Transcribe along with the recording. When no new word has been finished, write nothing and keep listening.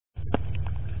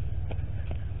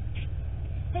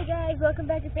Hey guys, welcome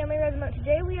back to Family Remote.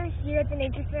 Today we are here at the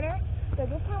Nature Center. So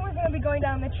this time we're going to be going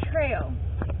down the trail.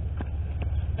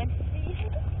 Let's see.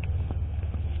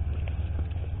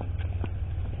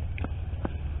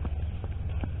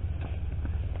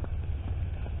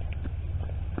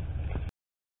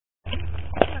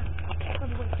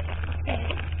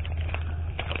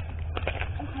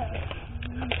 Okay.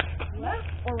 Left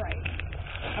or right?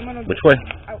 I'm gonna. Which way?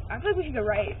 I feel like we should go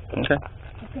right. Okay.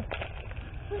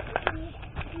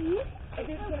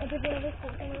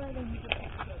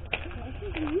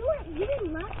 You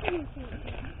didn't laugh at anything.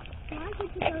 So I get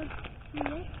to go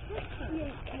next.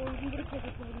 Yeah, well, we get to take a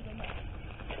photo of that.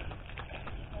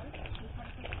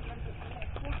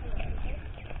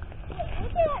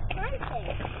 What's that sign say?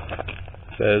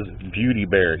 Says Beauty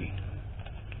Berry.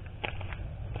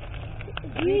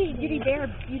 Beauty berry.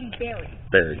 Berry.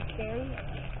 Berry?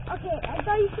 Okay, I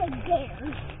thought you said bear.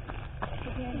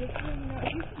 Okay, I'm just saying that if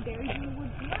you see berries in the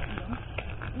woods, you might know.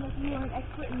 Unless you are an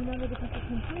expert and you know the difference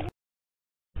between trees.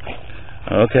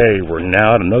 Okay, we're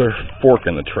now at another fork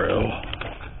in the trail.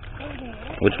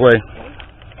 Which way?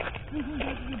 You can go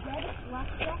to the dead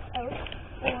left oak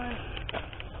or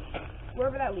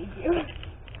wherever that leads you.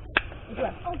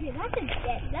 Left. Okay, that's a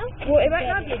dead. Well, it might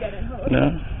not be a dead end. Hold on.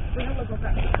 No. We're gonna look real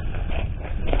fast.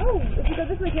 Oh, if you go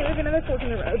this way, there's another fork in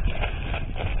the road.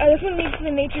 This one leads to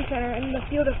the Nature Center and the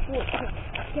field of forks.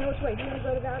 Okay, which way? Do you want to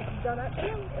go down that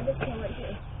trail or this one right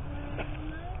here?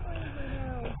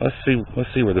 Let's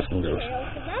see where this one goes.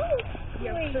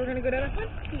 Yeah, so we're gonna go down this one?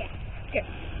 Yeah. Okay.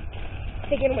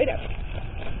 Taking it way down.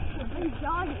 I'm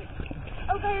jogging.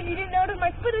 Okay, if you didn't notice,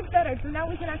 my foot is better, so now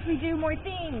we can actually do more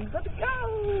things. Let's go!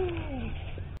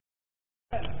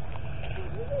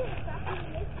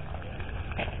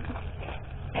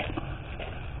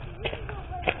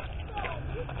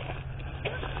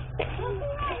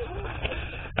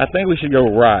 I think we should go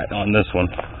right on this one.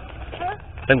 Huh?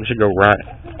 I think we should go right.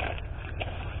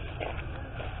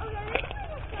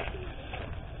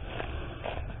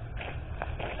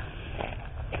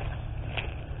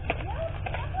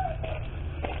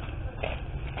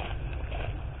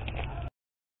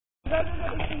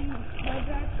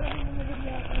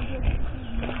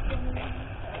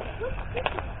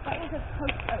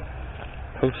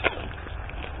 Post.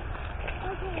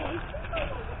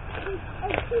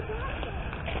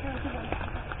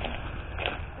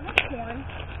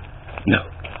 No.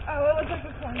 Oh, it looks like a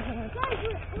corn sandwich.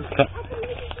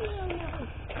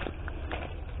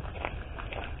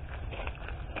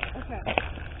 Okay.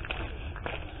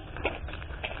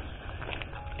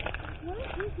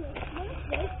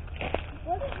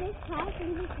 What if this path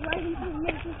and just right into the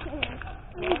Nature Center?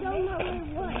 And we don't know where it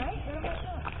was.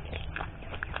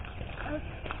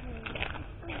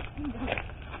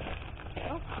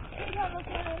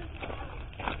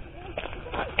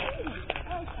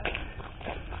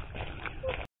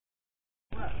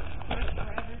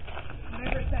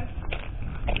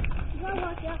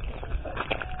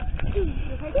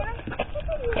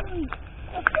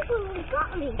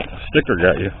 Sticker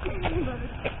got you. I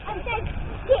said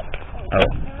stick. Oh.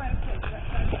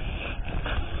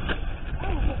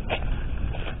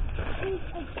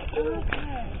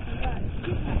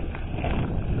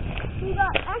 We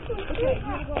got actually Okay, you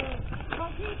want to go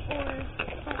concrete or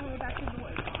all the way back to the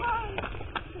woods?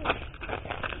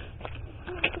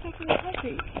 Let's go back to the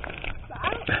concrete.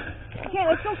 Okay,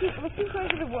 let's keep going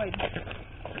to the woods.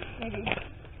 Maybe.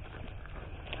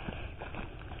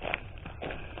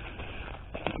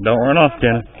 Don't run off,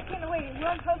 Kenna. Wait, we're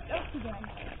on Post Oaks again.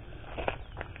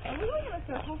 Are we going in a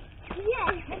circle? Yeah.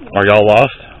 Are y'all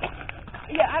lost?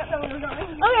 Yeah, I don't know where we're going.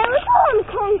 Okay, let's go on the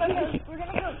concrete. Okay, we're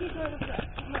going to go keep going this way.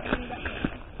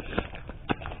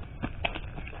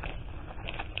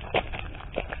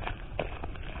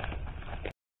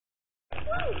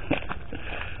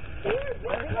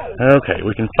 Okay,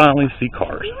 we can finally see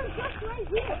cars. We were just right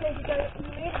here. We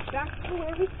made it back to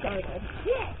where we started.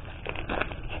 Yes.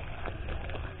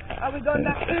 Are we going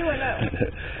back through or no?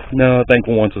 No, I think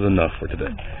once is enough for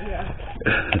today. Yeah.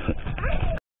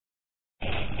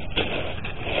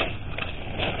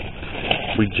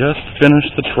 We just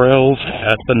finished the trails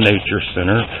at the Nature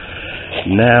Center.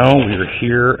 Now we are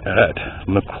here at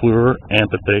McClure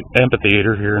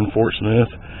Amphitheater here in Fort Smith.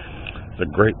 It's a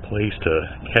great place to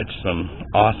catch some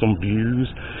awesome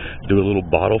views, do a little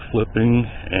bottle flipping,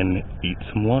 and eat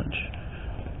some lunch.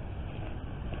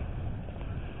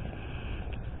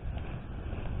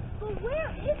 But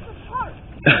where is the park?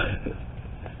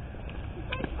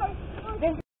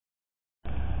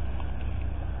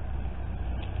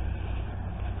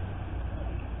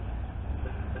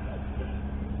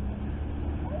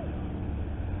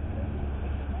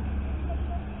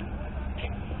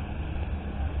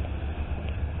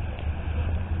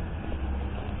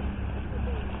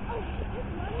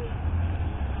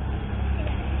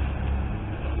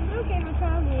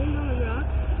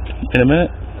 In a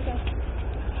minute. Okay.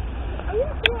 Are you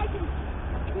sure I can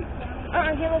sit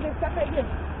down? Here, look, there's stuff right here.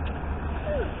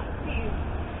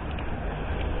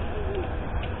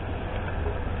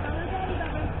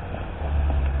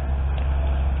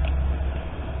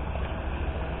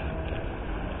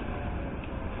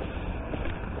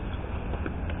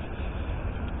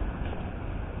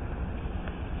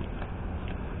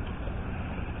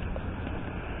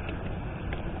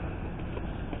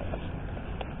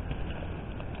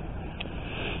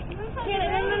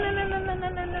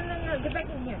 No, get back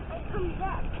in here. Come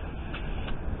back.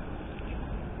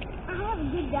 I have a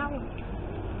good balance.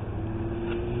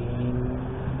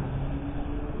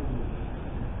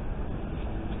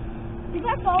 If I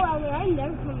fall out there, I'm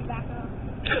never coming back up.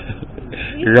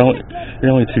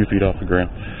 You're only 2 feet off the ground.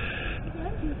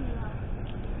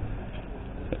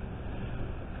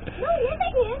 No, yes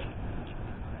I can.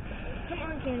 Come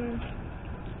on, Cameron.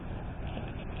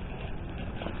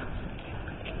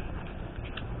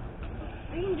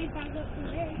 I can get back up from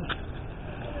there.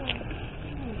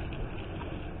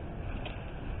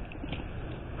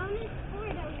 I'm going to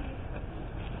explore down here.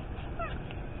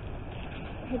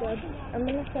 Hey, Dad, I'm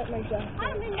gonna set my jump.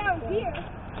 I've been down here.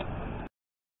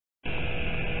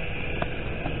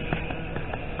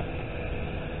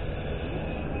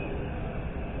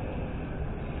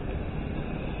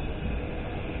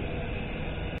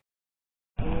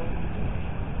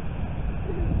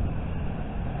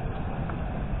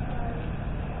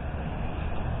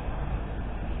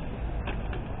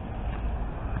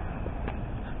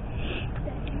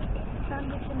 I'm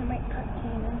just gonna make cut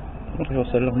Cameron. Okay, I'll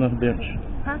set it on that bench.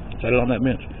 Huh? Set it on that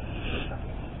bench.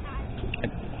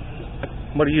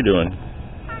 What are you doing?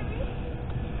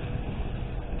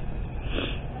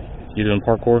 You doing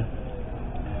parkour?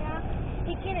 Yeah.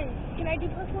 Hey, Cameron, can I do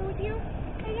parkour with you?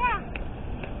 Yeah.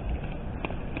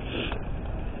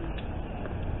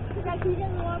 Because I can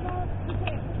get warm up. You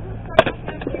can start off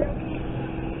down here.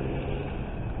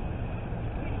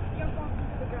 Jump off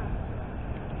into the ground.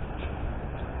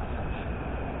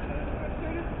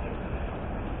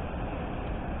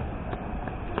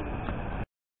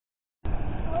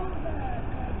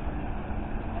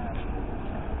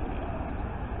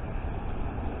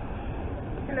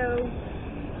 Hello.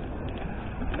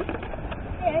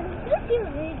 Yeah, just do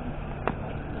it.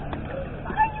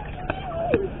 Why are you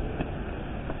doing it?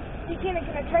 Hey, Cameron,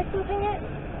 can I try flipping it?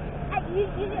 We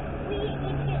each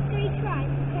get 3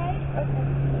 tries, okay? Okay.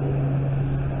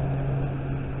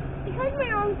 Because my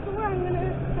arm's sore, I'm going to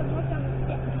have to work on the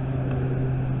stick.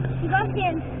 You got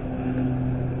stand.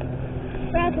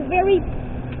 But at the very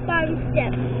bottom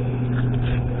step.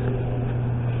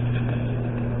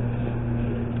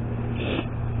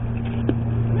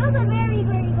 No, the very,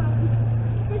 very bottom.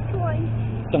 This one.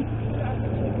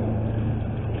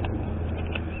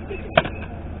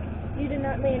 You did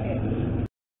not land it.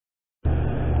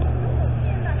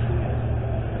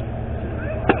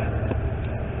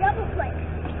 Double click.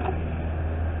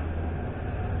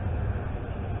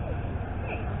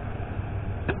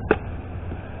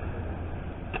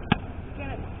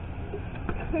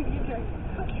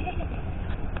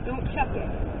 Don't chuck it.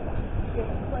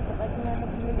 Just flip it like a normal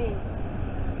human being.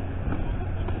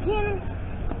 Cameron.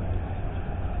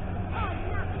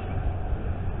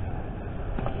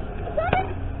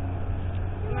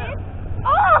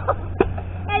 Oh!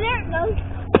 And there it goes.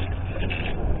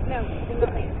 No, it did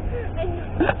not land.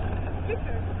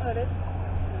 Oh, it is?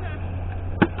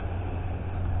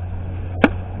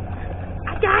 I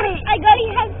got it. I got it.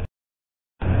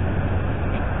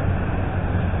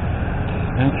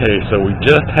 Okay, so we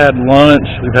just had lunch.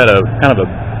 We've had a kind of a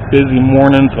busy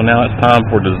morning, so now it's time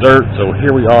for dessert. So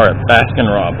here we are at Baskin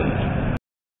Robbins.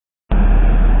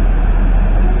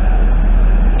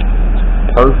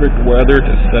 Perfect weather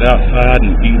to sit outside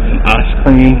and eat some ice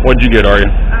cream. What'd you get, Arya?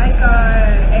 I got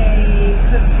a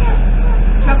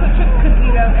chocolate chip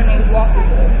cookie dough and a waffle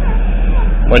bowl.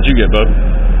 What'd you get, bub?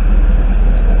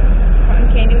 Cotton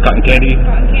candy. Cotton candy?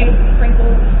 Cotton candy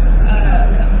sprinkles.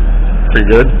 Pretty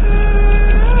good.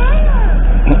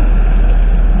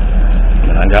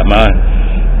 And I got my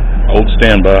old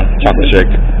standby chocolate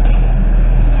shake.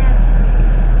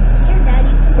 Your dad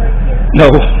used to work here. No.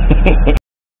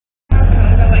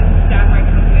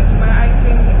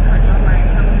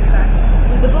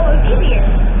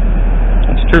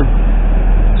 That's true.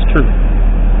 It's true.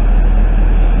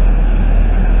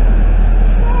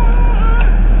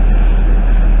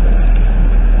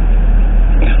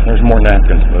 There's more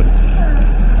napkins, bud.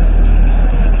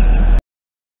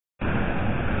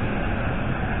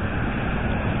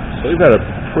 So we've had a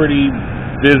pretty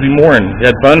busy morning. You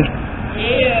had fun?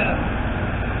 Yeah.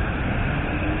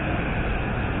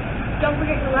 Don't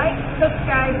forget your like,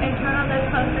 subscribe, and turn on those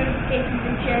post notifications